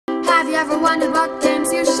Have you ever wondered what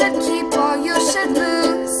games you should keep or you should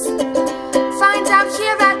lose? Find out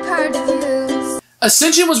here at Purge Reviews.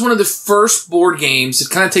 Ascension was one of the first board games to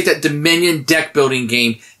kind of take that Dominion deck building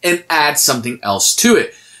game and add something else to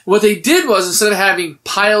it. What they did was, instead of having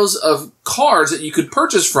piles of cards that you could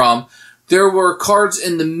purchase from, there were cards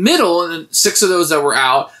in the middle, and 6 of those that were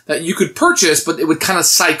out, that you could purchase, but it would kind of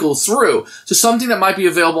cycle through. So something that might be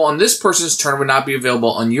available on this person's turn would not be available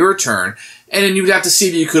on your turn. And then you would have to see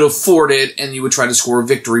if you could afford it, and you would try to score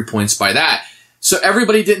victory points by that. So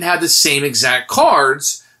everybody didn't have the same exact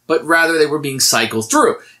cards, but rather they were being cycled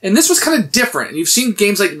through. And this was kind of different. And you've seen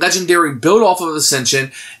games like Legendary build off of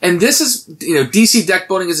Ascension, and this is, DC deck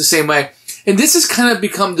building is the same way. And this has kind of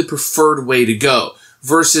become the preferred way to go.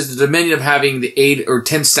 Versus the Dominion of having the 8 or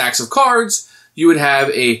 10 stacks of cards, you would have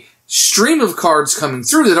a stream of cards coming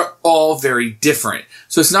through that are all very different.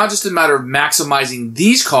 So it's not just a matter of maximizing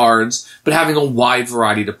these cards, but having a wide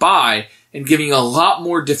variety to buy and giving a lot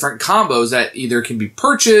more different combos that either can be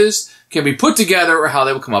purchased, can be put together, or how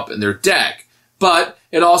they will come up in their deck. But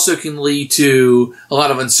it also can lead to a lot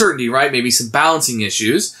of uncertainty, right? Maybe some balancing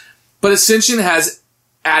issues. But Ascension has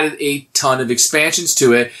added a ton of expansions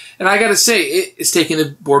to it, and I gotta say, it's taken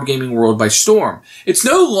the board gaming world by storm. It's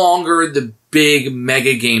no longer the big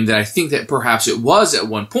mega game that I think that perhaps it was at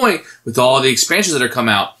one point with all the expansions that have come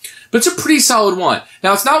out, but it's a pretty solid one.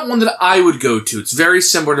 Now, it's not one that I would go to. It's very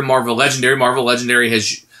similar to Marvel Legendary. Marvel Legendary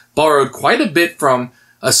has borrowed quite a bit from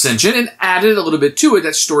Ascension and added a little bit to it,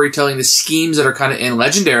 that storytelling, the schemes that are kind of in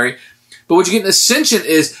Legendary. But what you get in Ascension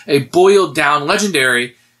is a boiled down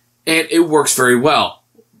Legendary, and it works very well.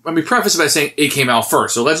 Let me preface it by saying it came out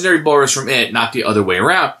first. So Legendary borrows from it, not the other way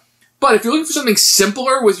around. But if you're looking for something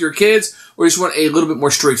simpler with your kids, or you just want a little bit more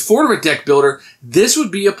straightforward of a deck builder, this would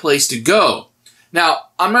be a place to go. Now,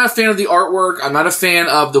 I'm not a fan of the artwork. I'm not a fan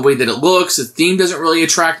of the way that it looks. The theme doesn't really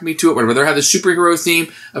attract me to it. I'd rather have the superhero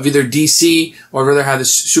theme of either DC, or I'd rather have the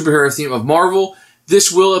superhero theme of Marvel.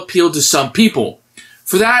 This will appeal to some people.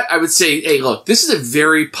 For that, I would say, hey, look, this is a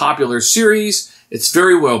very popular series. It's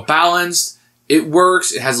very well balanced. It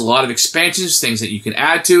works. It has a lot of expansions, things that you can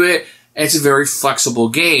add to it. And it's a very flexible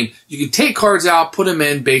game. You can take cards out, put them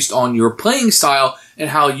in based on your playing style and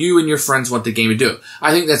how you and your friends want the game to do.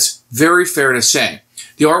 I think that's very fair to say.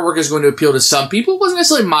 The artwork is going to appeal to some people. It wasn't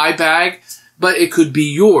necessarily my bag, but it could be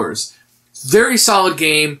yours. Very solid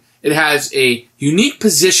game. It has a unique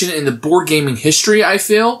position in the board gaming history, I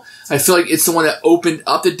feel. I feel like it's the one that opened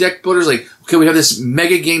up the deck builders. Like, okay, we have this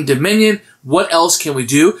mega game Dominion. What else can we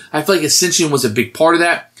do? I feel like Ascension was a big part of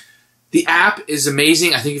that. The app is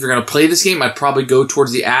amazing. I think if you're going to play this game, I'd probably go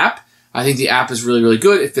towards the app. I think the app is really, really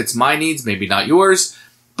good. It fits my needs, maybe not yours.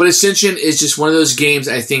 But Ascension is just one of those games,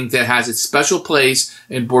 I think, that has its special place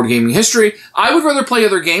in board gaming history. I would rather play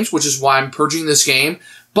other games, which is why I'm purging this game.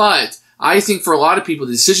 But I think for a lot of people,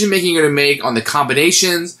 the decision-making you're going to make on the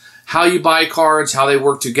combinations, how you buy cards, how they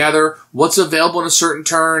work together, what's available in a certain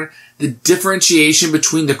turn, the differentiation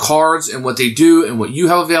between the cards and what they do and what you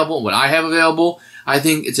have available and what I have available, I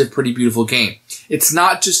think it's a pretty beautiful game. It's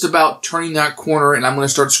not just about turning that corner and I'm going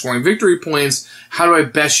to start scoring victory points. How do I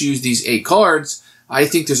best use these 8 cards? I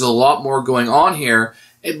think there's a lot more going on here.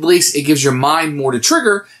 At least it gives your mind more to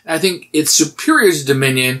trigger. And I think it's superior to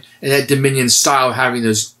Dominion and that Dominion style of having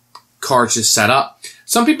those cards just set up.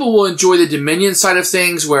 Some people will enjoy the Dominion side of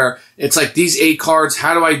things where it's like these 8 cards.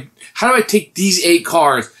 How do I take these 8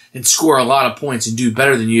 cards and score a lot of points and do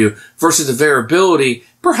better than you versus the variability,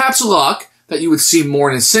 perhaps luck, that you would see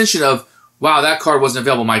more in Ascension of, wow, that card wasn't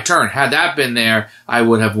available on my turn. Had that been there, I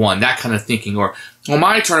would have won. That kind of thinking. Or, on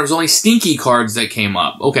my turn, it was only stinky cards that came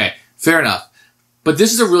up. Okay, fair enough. But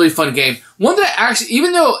this is a really fun game. One that actually,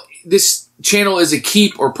 even though this channel is a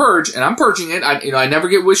keep or purge, and I'm purging it, I never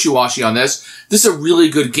get wishy-washy on this. This is a really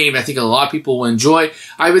good game. I think a lot of people will enjoy.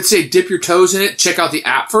 I would say dip your toes in it. Check out the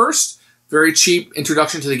app first. Very cheap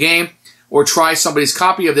introduction to the game. Or try somebody's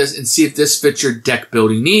copy of this and see if this fits your deck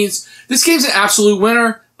building needs. This game's an absolute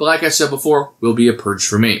winner, but like I said before, will be a purge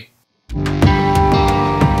for me.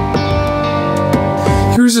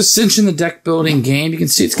 Here's Ascension, the deck building game. You can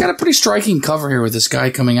see it's got a pretty striking cover here with this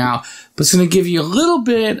guy coming out, but it's going to give you a little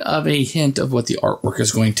bit of a hint of what the artwork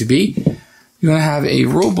is going to be. You're going to have a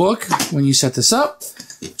rule book when you set this up,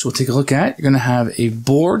 which we'll take a look at. You're going to have a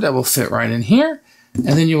board that will fit right in here,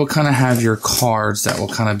 and then you will kind of have your cards that will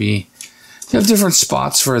kind of be, you have different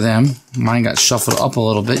spots for them. Mine got shuffled up a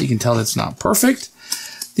little bit. You can tell it's not perfect.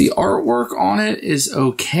 The artwork on it is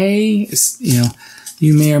okay. It's,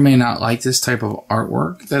 you may or may not like this type of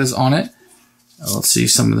artwork that is on it. Let's see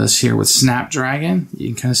some of this here with Snapdragon. You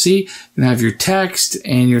can kind of see. You can have your text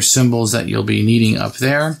and your symbols that you'll be needing up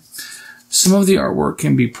there. Some of the artwork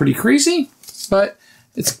can be pretty crazy, but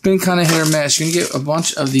it's been kind of hit or miss. You're going to get a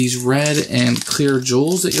bunch of these red and clear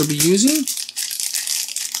jewels that you'll be using.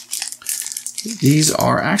 These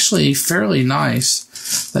are actually fairly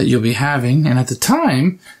nice that you'll be having, and at the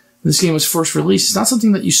time this game was first released, it's not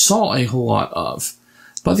something that you saw a whole lot of.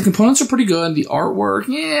 But the components are pretty good. The artwork,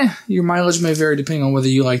 your mileage may vary depending on whether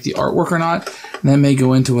you like the artwork or not, and that may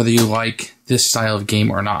go into whether you like this style of game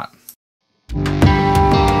or not.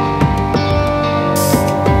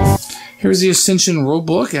 Here's the Ascension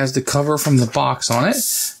rulebook. It has the cover from the box on it.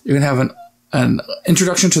 You're going to have an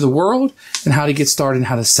introduction to the world and how to get started and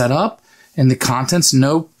how to set up. And the contents,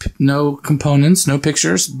 no components, no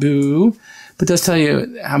pictures, boo. But it does tell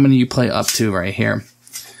you how many you play up to right here.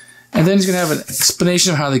 And then it's going to have an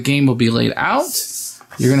explanation of how the game will be laid out.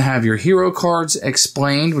 You're going to have your hero cards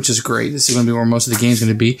explained, which is great. This is going to be where most of the game is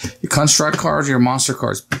going to be. Your construct cards, your monster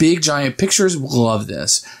cards. Big, giant pictures. Love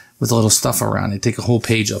this. With a little stuff around it. Take a whole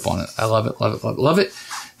page up on it. I love it, love it, love it, love it.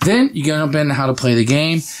 Then you get up into how to play the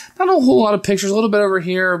game. Not a whole lot of pictures, a little bit over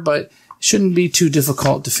here, but it shouldn't be too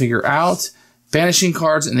difficult to figure out. Banishing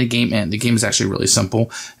cards and the game end. The game is actually really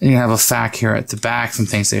simple. And you have a fact here at the back from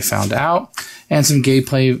things they found out. And some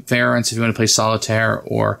gameplay variants if you want to play solitaire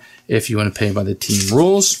or if you want to play by the team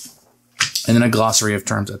rules. And then a glossary of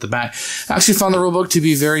terms at the back. I actually found the rulebook to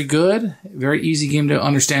be very good. Very easy game to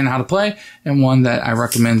understand how to play. And one that I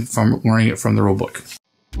recommend from learning it from the rulebook.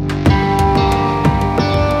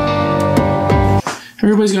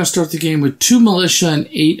 Everybody's going to start the game with 2 militia and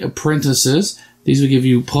 8 apprentices. These will give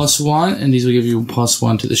you +1, and these will give you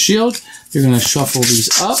 +1 to the shield. You're going to shuffle these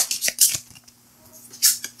up.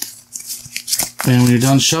 And when you're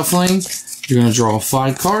done shuffling, you're going to draw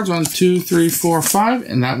 5 cards. 1, 2, 3, 4, 5.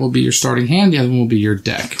 And that will be your starting hand. The other one will be your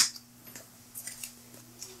deck.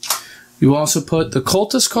 You also put the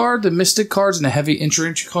cultist card, the mystic cards, and the heavy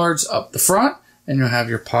entry cards up the front. And you'll have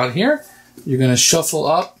your pot here. You're going to shuffle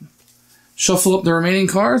up the remaining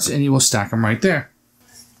cards, and you will stack them right there.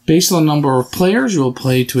 Based on the number of players, you will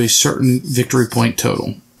play to a certain victory point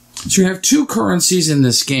total. So you have 2 currencies in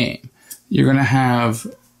this game. You're going to have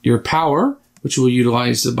your power, which you will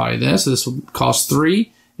utilize to buy this. So this will cost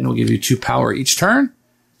 3, and it will give you 2 power each turn.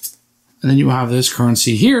 And then you will have this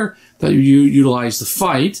currency here that you utilize to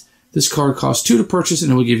fight. This card costs 2 to purchase,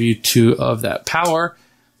 and it will give you 2 of that power,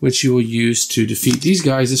 which you will use to defeat these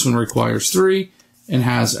guys. This one requires 3 and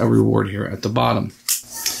has a reward here at the bottom.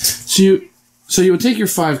 So you would take your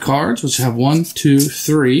 5 cards, which have 1, 2,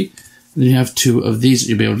 3, and then you have 2 of these that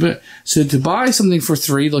you'll be able to do it. So to buy something for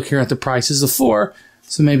 3, look here at the prices of 4.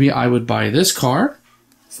 So maybe I would buy this card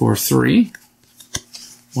for 3.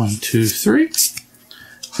 1, 2, 3.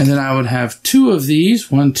 And then I would have 2 of these,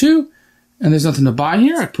 1, 2. And there's nothing to buy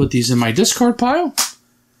here. I put these in my discard pile.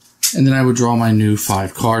 And then I would draw my new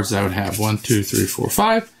 5 cards that I would have 1, 2, 3, 4,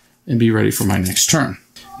 5, and be ready for my next turn.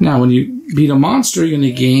 Now, when you beat a monster, you're going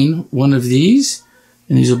to gain 1 of these,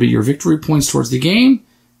 and these will be your victory points towards the game,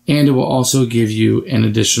 and it will also give you an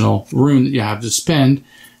additional rune that you have to spend,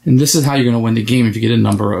 and this is how you're going to win the game if you get a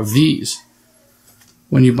number of these.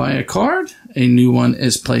 When you buy a card, a new one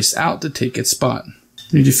is placed out to take its spot.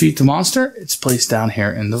 When you defeat the monster, it's placed down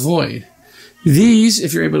here in the void. These,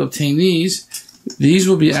 if you're able to obtain these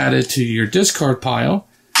will be added to your discard pile.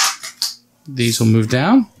 These will move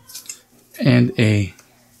down, and a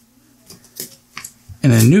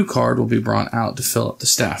new card will be brought out to fill up the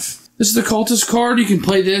staff. This is the cultist card. You can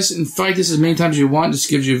play this and fight this as many times as you want. This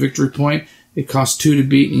gives you a victory point. It costs 2 to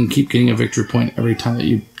beat, and you can keep getting a victory point every time that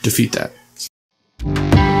you defeat that.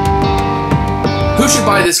 Who should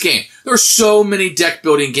buy this game? There are so many deck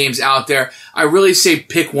building games out there. I really say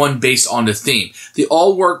pick one based on the theme. They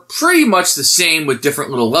all work pretty much the same with different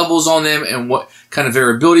little levels on them and what kind of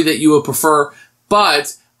variability that you would prefer.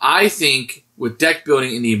 But I think with deck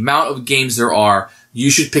building and the amount of games there are, you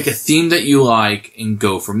should pick a theme that you like and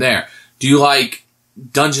go from there. Do you like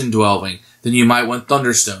dungeon dwelling? Then you might want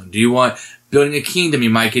Thunderstone. Do you want building a kingdom? You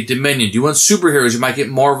might get Dominion. Do you want superheroes? You might get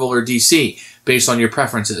Marvel or DC based on your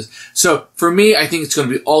preferences. So for me, I think it's going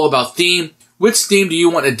to be all about theme. Which theme do you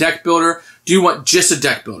want a deck builder? Do you want just a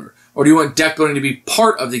deck builder? Or do you want deck building to be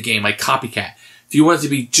part of the game like Copycat? If you want it to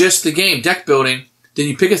be just the game, deck building, then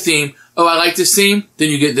you pick a theme. Oh, I like this theme. Then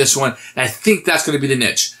you get this one. And I think that's going to be the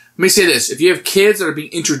niche. Let me say this. If you have kids that are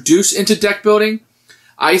being introduced into deck building,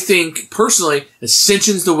 I think, personally,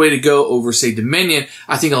 Ascension's the way to go over, say, Dominion.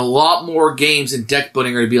 I think a lot more games in deck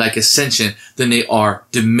building are going to be like Ascension than they are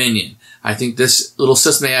Dominion. I think this little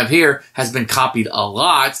system they have here has been copied a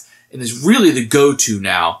lot and is really the go-to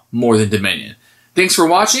now more than Dominion. Thanks for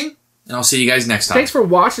watching, And I'll see you guys next time. Thanks for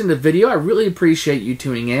watching the video. I really appreciate you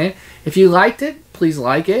tuning in. If you liked it, please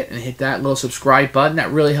like it and hit that little subscribe button.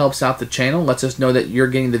 That really helps out the channel. Lets us know that you're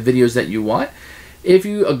getting the videos that you want. If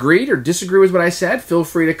you agreed or disagree with what I said, feel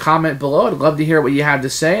free to comment below. I'd love to hear what you have to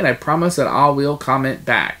say, and I promise that I will comment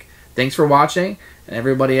back. Thanks for watching, and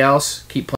everybody else, keep playing.